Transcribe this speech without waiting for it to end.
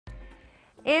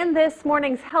In this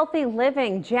morning's Healthy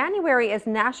Living, January is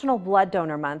National Blood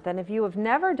Donor Month, and if you have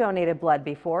never donated blood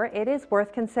before, it is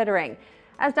worth considering.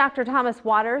 As Dr. Thomas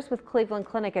Waters with Cleveland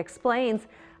Clinic explains,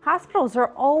 hospitals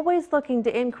are always looking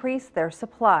to increase their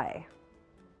supply.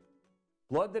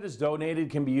 Blood that is donated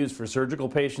can be used for surgical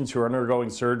patients who are undergoing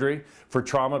surgery, for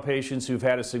trauma patients who've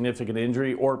had a significant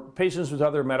injury, or patients with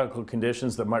other medical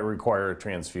conditions that might require a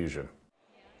transfusion.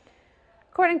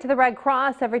 According to the Red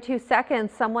Cross, every 2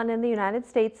 seconds, someone in the United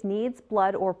States needs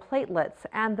blood or platelets,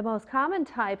 and the most common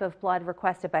type of blood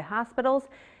requested by hospitals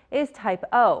is type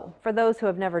O. For those who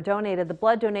have never donated, the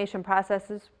blood donation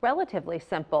process is relatively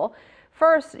simple.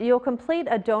 First, you'll complete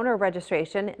a donor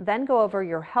registration, then go over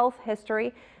your health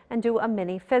history and do a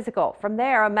mini physical. From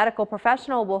there, a medical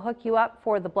professional will hook you up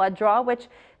for the blood draw, which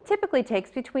typically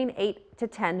takes between 8 to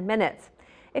 10 minutes.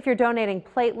 If you're donating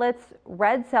platelets,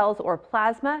 red cells, or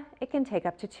plasma, it can take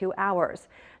up to 2 hours.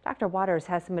 Dr. Waters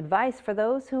has some advice for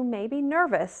those who may be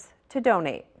nervous to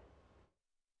donate.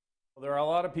 There are a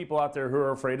lot of people out there who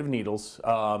are afraid of needles,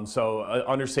 so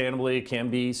understandably it can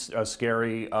be a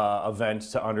scary event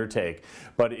to undertake.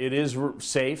 But it is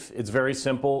safe, it's very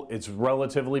simple, it's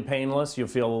relatively painless, you'll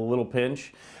feel a little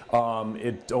pinch.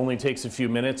 It only takes a few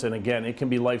minutes, and again, it can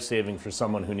be life-saving for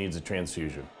someone who needs a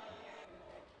transfusion.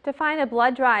 To find a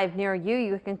blood drive near you,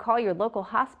 you can call your local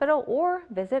hospital or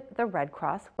visit the Red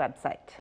Cross website.